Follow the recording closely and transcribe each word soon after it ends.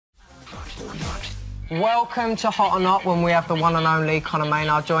Welcome to Hot or Not, when we have the one and only Conor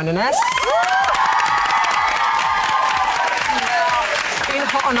Maynard joining us. In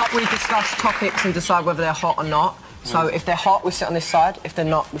Hot or Not, we discuss topics and decide whether they're hot or not. So if they're hot, we sit on this side. If they're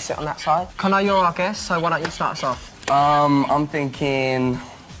not, we sit on that side. Conor, you're our guest, so why don't you start us off? I'm thinking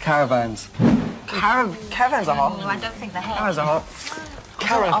caravans. Caravans are hot. I don't think they're hot. Caravans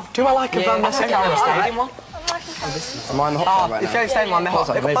are hot. Do I like a van that's a caravan? Stadium one? Am I in the hot right It's now? the same one, they're hot.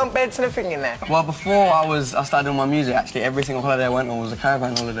 They've got bunk beds and everything in there. Well, before I started doing my music, actually, every single holiday I went on was a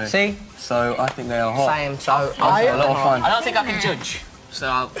caravan holiday. See? So I think they are hot. Same, so... A lot of fun. I don't think I can judge, so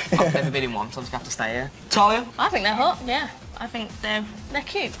I've never been in one, so I'm just going to have to stay here. Talia? I think they're hot, yeah. I think they're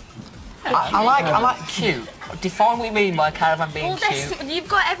cute. I like cute. Define what you mean by a caravan being cute. You've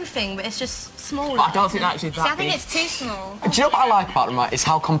got everything, but it's just smaller. I don't think actually See, I think it's too small. Do you know what I like about them, right? Is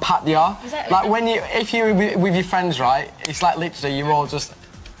how compact they are. Exactly. Like if you're with your friends, right? It's like literally you're all just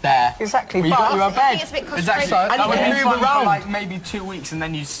there. Exactly. But you got your own I bed. think it's a bit claustrophobic. So, And you can move around. For like maybe 2 weeks and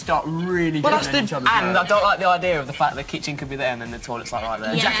then you start really Well, getting that's in each other's And way. I don't like the idea of the fact the kitchen could be there and then the toilet's like right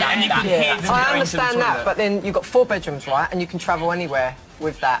there. Yeah. Exactly. And you can hear them I going to the understand that, toilet. but then you've got 4 bedrooms, right? And you can travel anywhere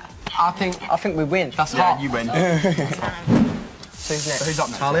with that. I think we win. That's hot. you win. So who's next? Who's up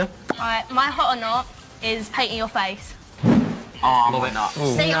next? Talia? Right, my hot or not is painting your face. Oh, love it not.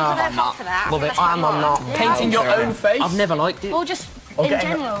 See, I'm very hot for that. Love it. That's quite I'm hot. not. Painting your own face? I've never liked it. Well, just in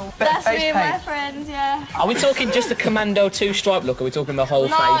general. That's me and my friends, yeah. Are we talking just the Commando 2 stripe look, or are we talking the whole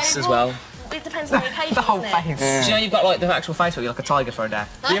face as well? It depends on the occasion, The whole isn't it? face. Do you know you've got like the actual face where you're like a tiger for a day?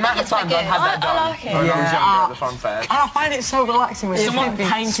 The amount of times I've had that done. I like it. When I was younger at the fun fair. And I find it so relaxing when Someone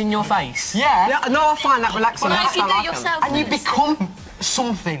painting your face? Yeah. No, I find that relaxing. Well, That's if you do how I it like yourself, And you become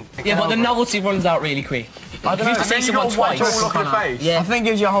something. Yeah, but the novelty runs out really quick. I don't know. To see someone twice. Yeah. I think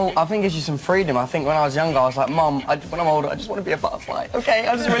it gives you some freedom. I think when I was younger, I was like, Mum, when I'm older, I just want to be a butterfly. Okay,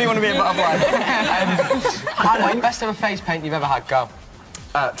 I just really want to be a butterfly. I know, best ever face paint you've ever had, go.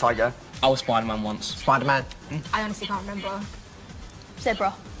 Tiger. I was Spider-Man once. Spider-Man. I honestly can't remember.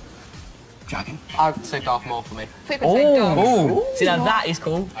 Zebra. Dragon. I'd say Darth Maul for me. See, now that is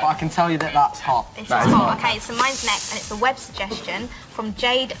cool. But I can tell you that that's hot. This is hot. Okay, so mine's next, and it's a web suggestion from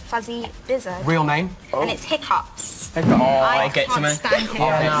Jade Fuzzy Blizzard. Real name? And it's hiccups. I get to can't me. stand hiccups.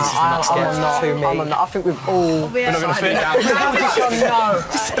 I'm not. I think we've all... We're not going to fit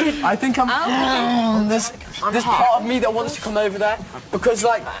I think I'm... There's part of me that wants to come over there because,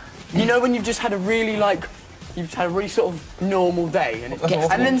 like, you know when you've just had a really, like, you've had a really sort of normal day and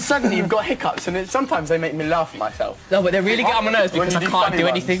then suddenly you've got hiccups and sometimes they make me laugh at myself. No, but they really get on my nerves because I can't do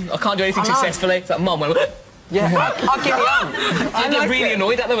ones. anything. I can't do anything successfully. It's like, Mum, when Yeah. I'll get it I get really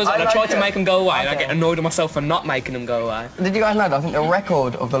annoyed at them as well. I try to make them go away and I get annoyed at myself for not making them go away. Did you guys know that I think the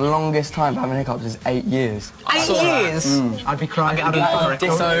record of the longest time for having hiccups is 8 years? 8 years? I'd be crying.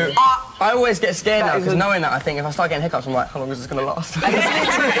 So I always get scared now because knowing that I think if I start getting hiccups I'm like, how long is this going to last?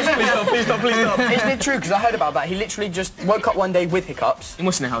 Please stop. Isn't it true? Because I heard about that. He literally just woke up one day with hiccups. You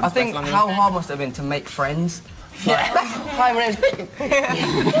mustn't have I think how hard must it have been to make friends? Yeah. Hi, my name's Bacon. Your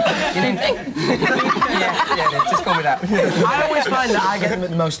name's Bacon? Yeah, just call me that. I always find that I get them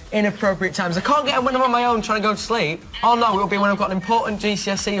at the most inappropriate times. I can't get them when I'm on my own trying to go to sleep. Oh no, it'll be when I've got an important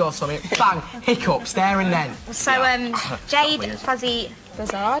GCSE or something. Bang, hiccups there and then. So, Jade Fuzzy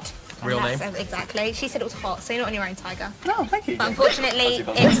Blizzard. Real name? Exactly. She said it was hot, so you're not on your own, Tiger. No, thank you. But unfortunately,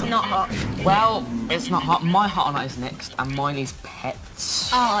 it's not hot. Well, it's not hot. My hot or not is next, and mine is pets.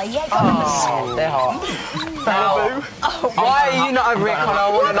 Oh, yeah. They're hot. Why are you not over it, Conor? I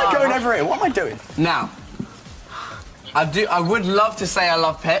want to know. Going over it. What am I doing? Now, I would love to say I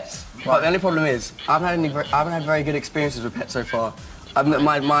love pets, but the only problem is I haven't had very good experiences with pets so far.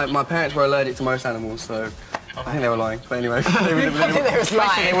 My parents were allergic to most animals, so I think they were lying. But anyway, they wouldn't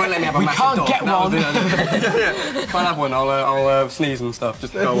let me have a massive dog. Get one. Can't have one. I'll sneeze and stuff.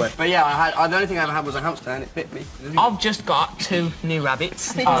 Just go away. But yeah, the only thing I ever had was a hamster, and it bit me. I've just got 2 new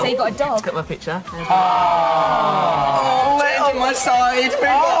rabbits. So you got a dog? Let's get my picture. On my side.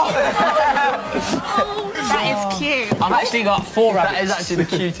 That is cute. I've actually got 4 rabbits. That is actually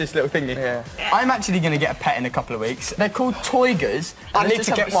the cutest little thingy. Yeah. I'm actually going to get a pet in a couple of weeks. They're called toigers. I need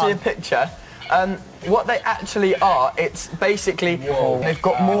to get one. See a picture. What they actually are, it's basically they've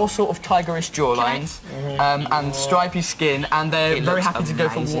got more sort of tigerish jawlines and stripy skin, and they're very happy to go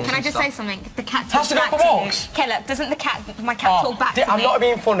for walks. Can I just say something? The cat Has talks to go back for to walks? you. Okay, look, doesn't my cat talk back to me? I'm not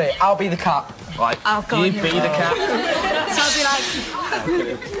being funny. I'll be the cat. Right. Oh, God, You be the cat. So I'll be like,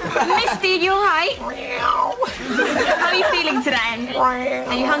 Misty, you alright? How are you feeling today?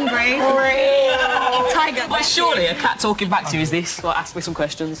 Are you hungry? Tiger. But surely a cat talking back to you is this? Like, ask me some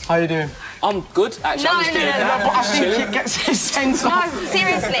questions. How you doing? I'm good, actually. No, I'm just no, chilling. no, no. But I think it gets his sense No, off.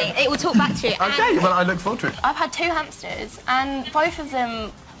 seriously, it will talk back to you. Okay, well, I look forward to it. I've had 2 hamsters, and both of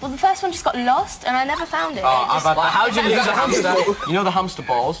them. Well, the first one just got lost, and I never found it. How do you lose a hamster? You know the hamster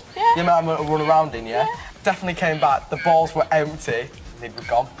balls? Yeah. You remember to run around in, yeah? Definitely came back. The balls were empty. They'd be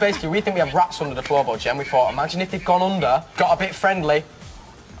gone. Basically, we think we have rats under the floorboards, yeah? And we thought, imagine if they'd gone under, got a bit friendly.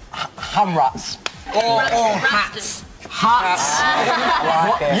 Ham rats. Or hats.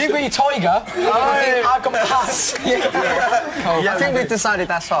 You got your tiger. I've got my hats. I think we've decided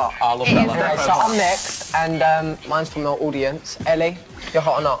that's hot. I love that. Okay, so I'm next, and mine's from our audience. Ellie, you're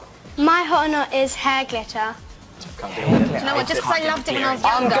hot or not? My hot or not is hair glitter. Do you know what? Just because I loved it when I was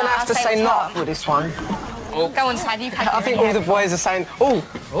younger, I'm gonna have to I'll say it's not hot. with this one. Go on, Tad, you've had I think all the boys are saying, oh,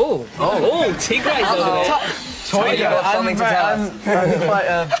 Oh, Tigre's over there. Tiger. got something to tell us. I'm quite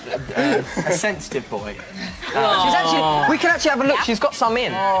a sensitive boy. she's actually. We can actually have a look. She's got some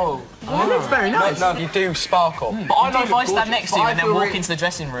in. Oh, that's very nice. No, you do sparkle. But I know if I stand next to you and then walk into the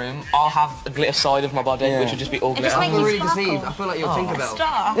dressing room, I'll have a glitter side of my body, which will just be all glitter. just makes I'm you really sparkle. deceived. I feel like you're Tinkerbell.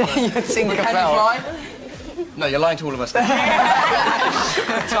 Star. You're Tinkerbell. No, you're lying to all of us.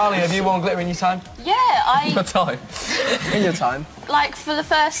 Charlie, have you worn glitter in your time? Yeah, I Your time? In your time. like for the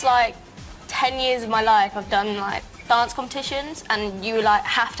first 10 years of my life, I've done dance competitions, and you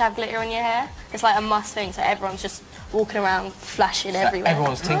have to have glitter on your hair. It's a must thing, so everyone's just walking around flashing everywhere.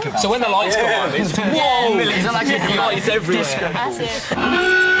 Everyone's Tinkerbell. So when the lights come on, it's whoa! Lights everywhere. That's it.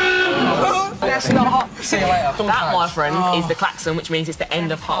 That's not hot. See you later. That, my friend, is the klaxon, which means it's the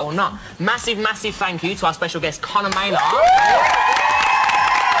end of Hot or Not. Massive, massive thank you to our special guest, Conor Maynard.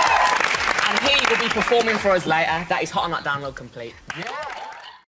 And he will be performing for us later. That is Hot or Not download complete. Yeah.